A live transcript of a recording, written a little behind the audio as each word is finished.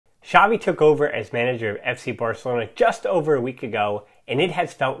Xavi took over as manager of FC Barcelona just over a week ago, and it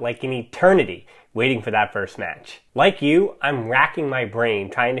has felt like an eternity waiting for that first match. Like you, I'm racking my brain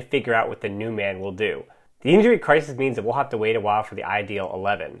trying to figure out what the new man will do. The injury crisis means that we'll have to wait a while for the ideal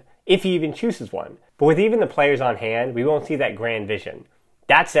 11, if he even chooses one. But with even the players on hand, we won't see that grand vision.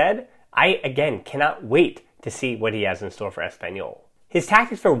 That said, I again cannot wait to see what he has in store for Espanyol. His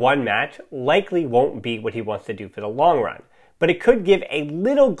tactics for one match likely won't be what he wants to do for the long run, but it could give a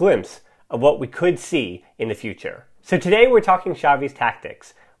little glimpse of what we could see in the future. So today we're talking Xavi's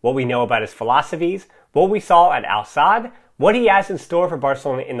tactics, what we know about his philosophies, what we saw at Al Sadd, what he has in store for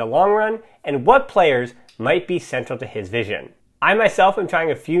Barcelona in the long run, and what players might be central to his vision. I myself am trying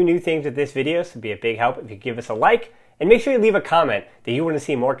a few new things with this video, so it'd be a big help if you give us a like, and make sure you leave a comment that you want to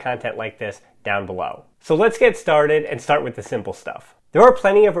see more content like this down below. So let's get started and start with the simple stuff. There are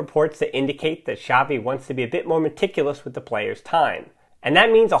plenty of reports that indicate that Xavi wants to be a bit more meticulous with the players' time. And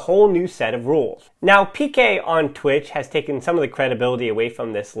that means a whole new set of rules. Now, PK on Twitch has taken some of the credibility away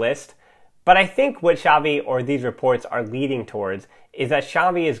from this list, but I think what Xavi or these reports are leading towards is that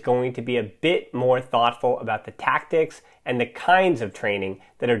Xavi is going to be a bit more thoughtful about the tactics and the kinds of training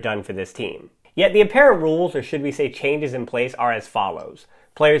that are done for this team. Yet the apparent rules, or should we say changes in place, are as follows.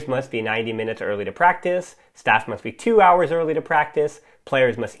 Players must be 90 minutes early to practice, staff must be 2 hours early to practice,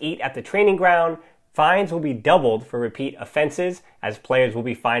 players must eat at the training ground, fines will be doubled for repeat offenses, as players will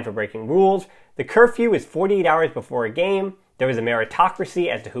be fined for breaking rules. The curfew is 48 hours before a game. There is a meritocracy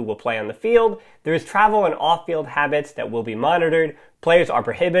as to who will play on the field. There is travel and off-field habits that will be monitored. Players are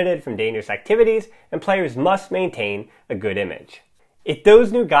prohibited from dangerous activities, and players must maintain a good image. If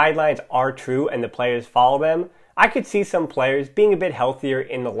those new guidelines are true and the players follow them, I could see some players being a bit healthier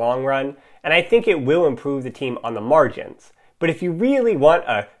in the long run, and I think it will improve the team on the margins. But if you really want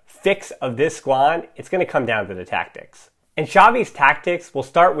a fix of this squad, it's going to come down to the tactics. And Xavi's tactics will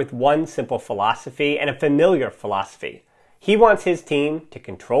start with one simple philosophy, and a familiar philosophy. He wants his team to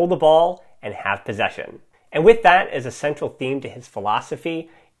control the ball and have possession. And with that as a central theme to his philosophy,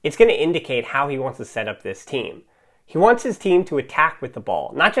 it's going to indicate how he wants to set up this team. He wants his team to attack with the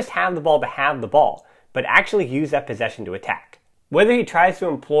ball, not just have the ball to have the ball, but actually use that possession to attack. Whether he tries to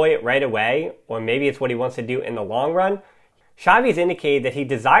employ it right away, or maybe it's what he wants to do in the long run, Xavi's indicated that he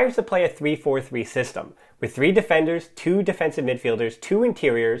desires to play a 3-4-3 system, with 3 defenders, 2 defensive midfielders, 2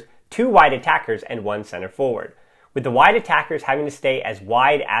 interiors, 2 wide attackers, and 1 center forward, with the wide attackers having to stay as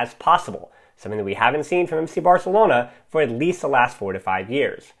wide as possible, something that we haven't seen from FC Barcelona for at least the last 4 to 5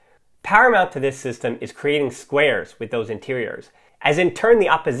 years. Paramount to this system is creating squares with those interiors, as in turn the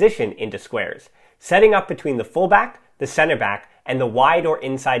opposition into squares, setting up between the fullback, the center back, and the wide or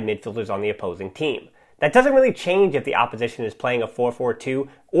inside midfielders on the opposing team. That doesn't really change if the opposition is playing a 4-4-2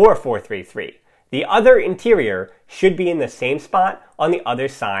 or 4-3-3. The other interior should be in the same spot on the other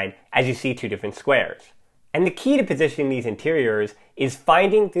side as you see 2 different squares. And the key to positioning these interiors is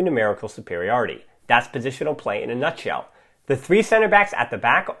finding the numerical superiority. That's positional play in a nutshell. The 3 center backs at the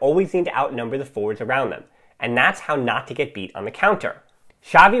back always need to outnumber the forwards around them, and that's how not to get beat on the counter.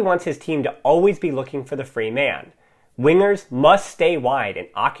 Xavi wants his team to always be looking for the free man. Wingers must stay wide and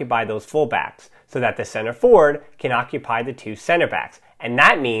occupy those fullbacks so that the center forward can occupy the 2 center backs, and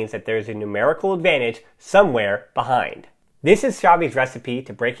that means that there's a numerical advantage somewhere behind. This is Xavi's recipe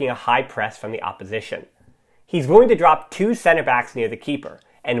to breaking a high press from the opposition. He's going to drop 2 center backs near the keeper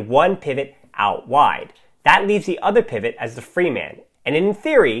and 1 pivot out wide. That leaves the other pivot as the free man, and in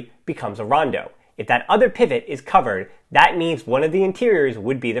theory becomes a rondo. If that other pivot is covered, that means one of the interiors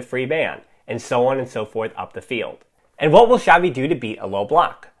would be the free man, and so on and so forth up the field. And what will Xavi do to beat a low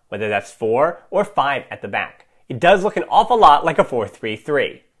block? Whether that's 4 or 5 at the back. It does look an awful lot like a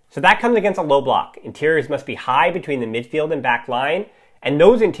 4-3-3. So that comes against a low block. Interiors must be high between the midfield and back line, and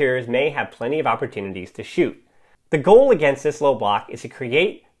those interiors may have plenty of opportunities to shoot. The goal against this low block is to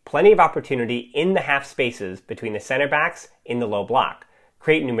create plenty of opportunity in the half spaces between the center backs in the low block.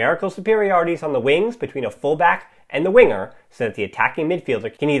 Create numerical superiorities on the wings between a fullback and the winger so that the attacking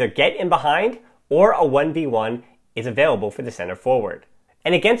midfielder can either get in behind or a 1v1 is available for the center forward.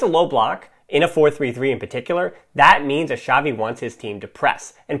 And against a low block, in a 4-3-3 in particular, that means that Xavi wants his team to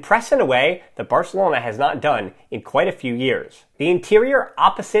press, and press in a way that Barcelona has not done in quite a few years. The interior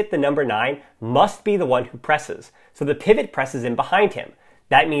opposite the number 9 must be the one who presses, so the pivot presses in behind him.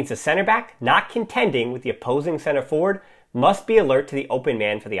 That means the center back, not contending with the opposing center forward, must be alert to the open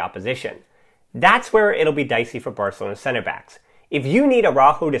man for the opposition. That's where it'll be dicey for Barcelona's center backs. If you need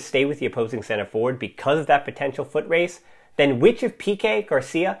Araujo to stay with the opposing center forward because of that potential foot race, then which of Piqué,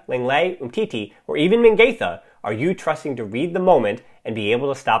 Garcia, Lenglet, Umtiti, or even Mingueza are you trusting to read the moment and be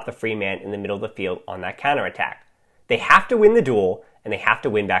able to stop the free man in the middle of the field on that counterattack? They have to win the duel, and they have to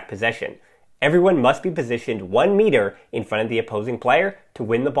win back possession. Everyone must be positioned 1 meter in front of the opposing player to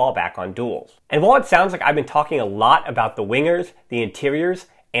win the ball back on duels. And while it sounds like I've been talking a lot about the wingers, the interiors,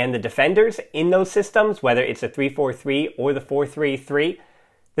 and the defenders in those systems, whether it's a 3-4-3 or the 4-3-3,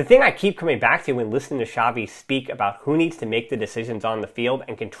 the thing I keep coming back to when listening to Xavi speak about who needs to make the decisions on the field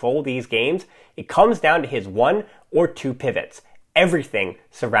and control these games, it comes down to his 1 or 2 pivots. Everything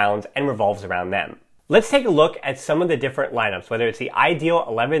surrounds and revolves around them. Let's take a look at some of the different lineups, whether it's the ideal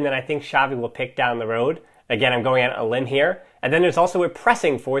 11 that I think Xavi will pick down the road. Again, I'm going out on a limb here. And then there's also a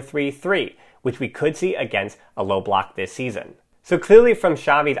pressing 4-3-3, which we could see against a low block this season. So clearly from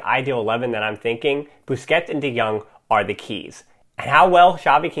Xavi's ideal 11 that I'm thinking, Busquets and De Jong are the keys. And how well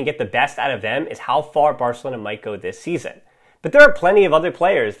Xavi can get the best out of them is how far Barcelona might go this season. But there are plenty of other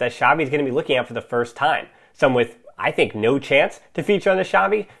players that Xavi is going to be looking at for the first time. Some with, I think, no chance to feature on the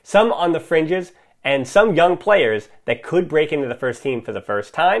Xavi, some on the fringes, and some young players that could break into the first team for the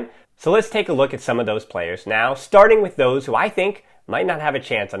first time. So let's take a look at some of those players now, starting with those who I think might not have a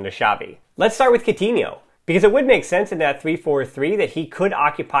chance under Xavi. Let's start with Coutinho, because it would make sense in that 3-4-3 that he could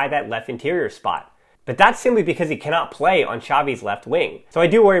occupy that left interior spot. But that's simply because he cannot play on Xavi's left wing. So I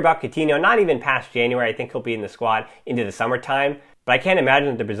do worry about Coutinho, not even past January. I think he'll be in the squad into the summertime, but I can't imagine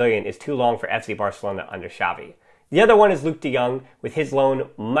that the Brazilian is too long for FC Barcelona under Xavi. The other one is Luuk de Jong, with his loan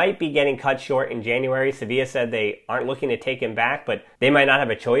might be getting cut short in January. Sevilla said they aren't looking to take him back, but they might not have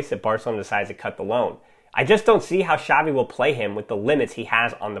a choice if Barcelona decides to cut the loan. I just don't see how Xavi will play him with the limits he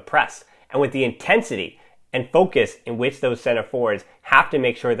has on the press, and with the intensity and focus in which those center forwards have to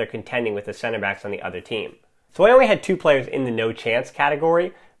make sure they're contending with the center backs on the other team. So I only had 2 players in the no chance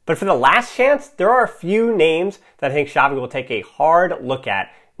category, but for the last chance, there are a few names that I think Xavi will take a hard look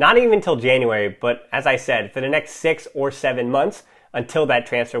at. Not even until January, but as I said, for the next 6 or 7 months until that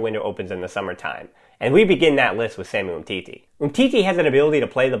transfer window opens in the summertime. And we begin that list with Samuel Umtiti. Umtiti has an ability to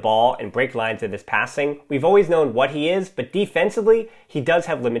play the ball and break lines with his passing. We've always known what he is, but defensively, he does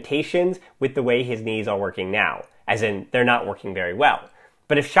have limitations with the way his knees are working now. As in, they're not working very well.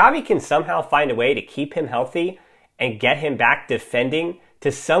 But if Xavi can somehow find a way to keep him healthy and get him back defending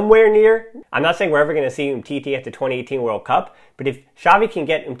to somewhere near, I'm not saying we're ever going to see Umtiti at the 2018 World Cup, but if Xavi can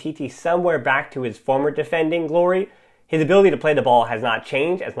get Umtiti somewhere back to his former defending glory, his ability to play the ball has not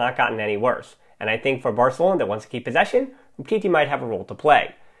changed, has not gotten any worse. And I think for Barcelona that wants to keep possession, Umtiti might have a role to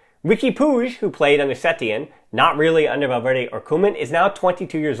play. Riqui Puig, who played under Setien, not really under Valverde or Koeman, is now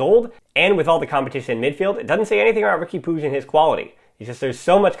 22 years old, and with all the competition in midfield, it doesn't say anything about Riqui Puig and his quality. It's just there's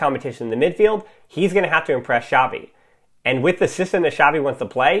so much competition in the midfield, he's going to have to impress Xavi. And with the system that Xavi wants to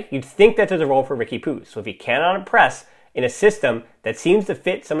play, you'd think that there's a role for Riqui Puig. So if he cannot impress in a system that seems to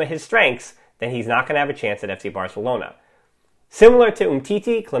fit some of his strengths, then he's not going to have a chance at FC Barcelona. Similar to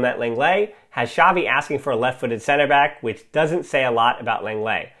Umtiti, Clement Lenglet has Xavi asking for a left-footed center back, which doesn't say a lot about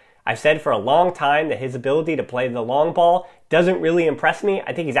Lenglet. I've said for a long time that his ability to play the long ball doesn't really impress me.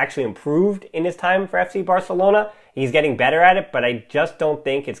 I think he's actually improved in his time for FC Barcelona. He's getting better at it, but I just don't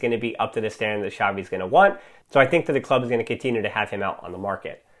think it's going to be up to the standard that Xavi's going to want. So I think that the club is going to continue to have him out on the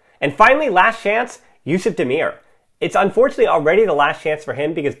market. And finally, last chance, Yusuf Demir. It's unfortunately already the last chance for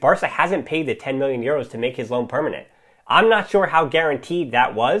him because Barca hasn't paid the 10 million euros to make his loan permanent. I'm not sure how guaranteed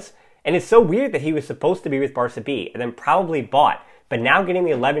that was, and it's so weird that he was supposed to be with Barca B and then probably bought, but now getting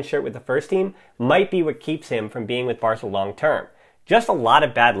the 11 shirt with the first team might be what keeps him from being with Barca long term. Just a lot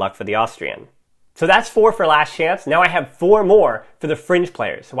of bad luck for the Austrian. So that's 4 for last chance. Now I have 4 more for the fringe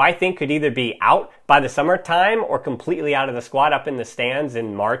players, who I think could either be out by the summertime or completely out of the squad up in the stands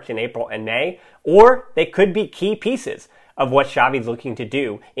in March and April and May, or they could be key pieces of what Xavi's looking to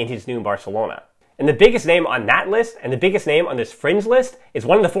do in his new Barcelona. And the biggest name on that list, and the biggest name on this fringe list, is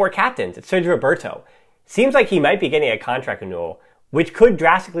one of the 4 captains. It's Sergio Roberto. Seems like he might be getting a contract renewal, which could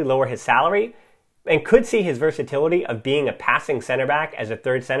drastically lower his salary, and could see his versatility of being a passing center back as a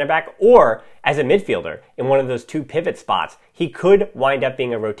third center back or as a midfielder in one of those 2 pivot spots. He could wind up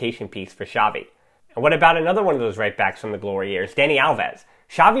being a rotation piece for Xavi. And what about another one of those right backs from the glory years, Dani Alves?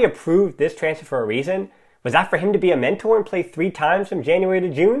 Xavi approved this transfer for a reason. Was that for him to be a mentor and play 3 times from January to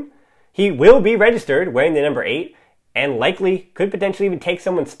June? He will be registered wearing the number 8 and likely could potentially even take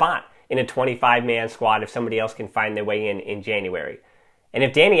someone's spot in a 25-man squad if somebody else can find their way in January. And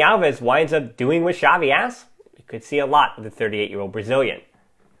if Dani Alves winds up doing what Xavi asks, we could see a lot of the 38-year-old Brazilian.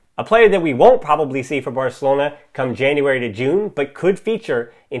 A player that we won't probably see for Barcelona come January to June, but could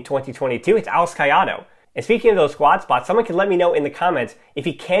feature in 2022, it's Alex Collado. And speaking of those squad spots, someone can let me know in the comments if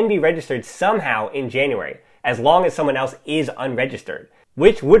he can be registered somehow in January, as long as someone else is unregistered,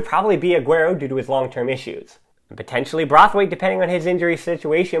 which would probably be Aguero due to his long-term issues. and potentially Braithwaite depending on his injury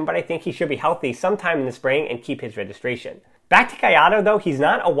situation, but I think he should be healthy sometime in the spring and keep his registration. Back to Gallardo though, he's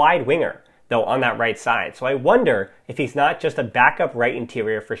not a wide winger though on that right side, so I wonder if he's not just a backup right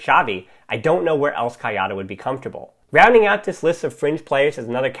interior for Xavi. I don't know where else Gallardo would be comfortable. Rounding out this list of fringe players is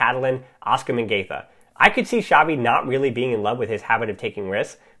another Catalan, Oscar Mingueza. I could see Xavi not really being in love with his habit of taking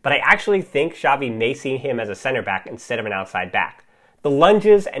risks, but I actually think Xavi may see him as a center back instead of an outside back. The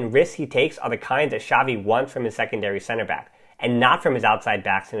lunges and risks he takes are the kind that Xavi wants from his secondary center back, and not from his outside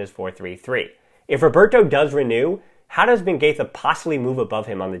backs in his 4-3-3. If Roberto does renew, how does Mingueza possibly move above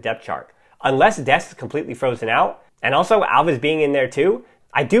him on the depth chart? Unless Dest is completely frozen out, and also Alves being in there too,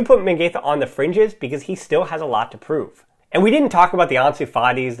 I do put Mingueza on the fringes because he still has a lot to prove. And we didn't talk about the Ansu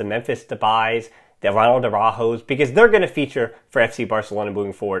Fatis, the Memphis Depay's, the Ronald Araujo's, because they're going to feature for FC Barcelona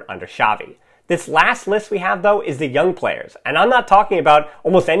moving forward under Xavi. This last list we have, though, is the young players. And I'm not talking about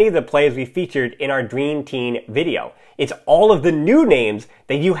almost any of the players we featured in our Dream Teen video. It's all of the new names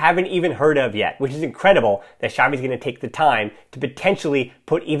that you haven't even heard of yet, which is incredible that Xavi's going to take the time to potentially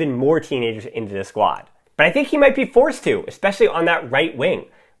put even more teenagers into the squad. But I think he might be forced to, especially on that right wing.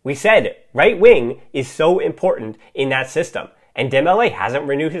 We said right wing is so important in that system, and Dembélé hasn't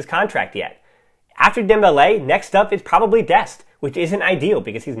renewed his contract yet. After Dembélé, next up is probably Dest, which isn't ideal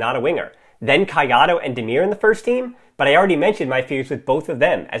because he's not a winger. Then Gallardo and Demir in the first team, but I already mentioned my fears with both of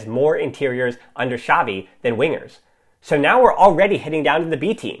them as more interiors under Xavi than wingers. So now we're already heading down to the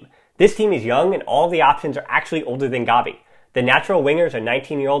B team. This team is young and all the options are actually older than Gavi. The natural wingers are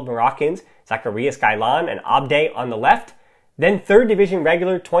 19-year-old Moroccans, Zacharias Gailan and Abde on the left. Then third division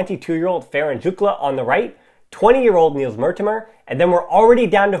regular 22-year-old Ferran Jukla on the right, 20-year-old Niels Mertemer, and then we're already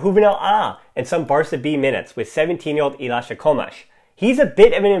down to Juvenal A and some Barca B minutes with 17-year-old Ilasha Komash. He's a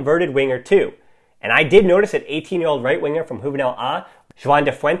bit of an inverted winger too. And I did notice that 18-year-old right winger from Juvenal A, Joan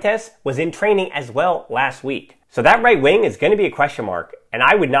de Fuentes, was in training as well last week. So that right wing is going to be a question mark, and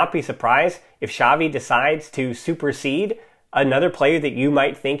I would not be surprised if Xavi decides to supersede another player that you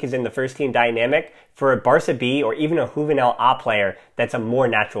might think is in the first team dynamic for a Barca B or even a Juvenal A player that's a more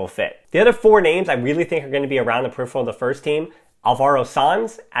natural fit. The other four names I really think are going to be around the peripheral of the first team: Alvaro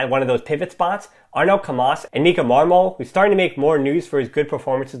Sanz at one of those pivot spots, Arnau Camas, and Mika Marmol, who's starting to make more news for his good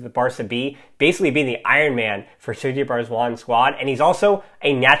performances with Barca B, basically being the Iron Man for Sergi Barjuan's squad, and he's also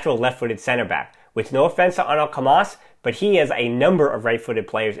a natural left-footed center back. With no offense to Arnau Camas, but he has a number of right-footed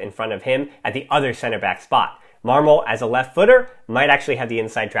players in front of him at the other center back spot. Marmol, as a left footer, might actually have the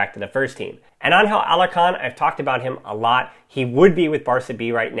inside track to the first team. And Angel Alarcon, I've talked about him a lot. He would be with Barca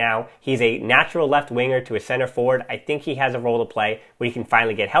B right now. He's a natural left winger to a center forward. I think he has a role to play when he can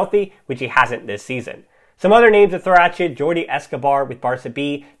finally get healthy, which he hasn't this season. Some other names to throw at you: Jordi Escobar with Barca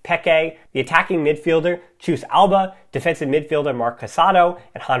B, Peque, the attacking midfielder Chus Alba, defensive midfielder Marc Casado,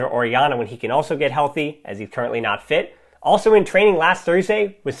 and Hunter Orellana when he can also get healthy, as he's currently not fit. Also in training last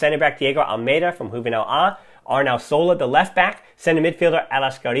Thursday was center back Diego Almeida from Juvenal A, Arnau Sola, the left back, center midfielder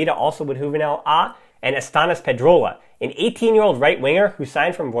Alas Garida, also with Juvenal A, and Estanis Pedrola, an 18-year-old right winger who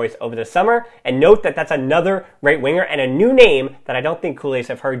signed from Royce over the summer. And note that that's another right winger and a new name that I don't think Culés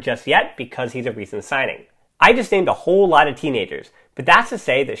have heard just yet because he's a recent signing. I just named a whole lot of teenagers, but that's to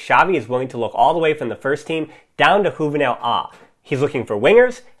say that Xavi is willing to look all the way from the first team down to Juvenal A. He's looking for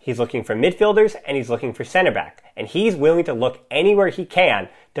wingers, he's looking for midfielders, and he's looking for center back. And he's willing to look anywhere he can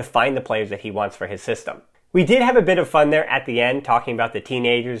to find the players that he wants for his system. We did have a bit of fun there at the end talking about the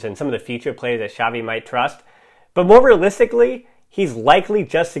teenagers and some of the future players that Xavi might trust. But more realistically, he's likely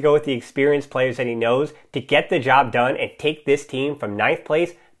just to go with the experienced players that he knows to get the job done and take this team from 9th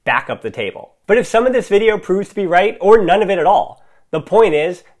place back up the table. But if some of this video proves to be right, or none of it at all, the point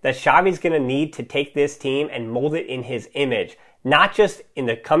is that Xavi's going to need to take this team and mold it in his image, not just in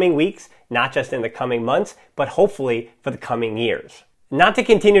the coming weeks, not just in the coming months, but hopefully for the coming years. Not to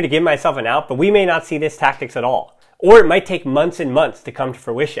continue to give myself an out, but we may not see this tactics at all, or it might take months and months to come to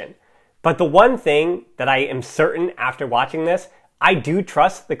fruition. But the one thing that I am certain after watching this, I do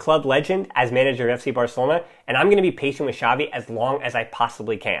trust the club legend as manager of FC Barcelona, and I'm going to be patient with Xavi as long as I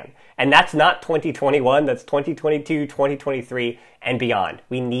possibly can. And that's not 2021, that's 2022, 2023, and beyond.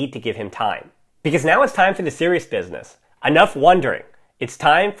 We need to give him time. Because now it's time for the serious business. Enough wondering. It's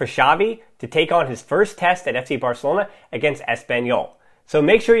time for Xavi to take on his first test at FC Barcelona against Espanyol. So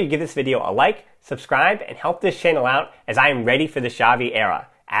make sure you give this video a like, subscribe, and help this channel out as I am ready for the Xavi era,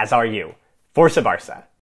 as are you. Força Barça!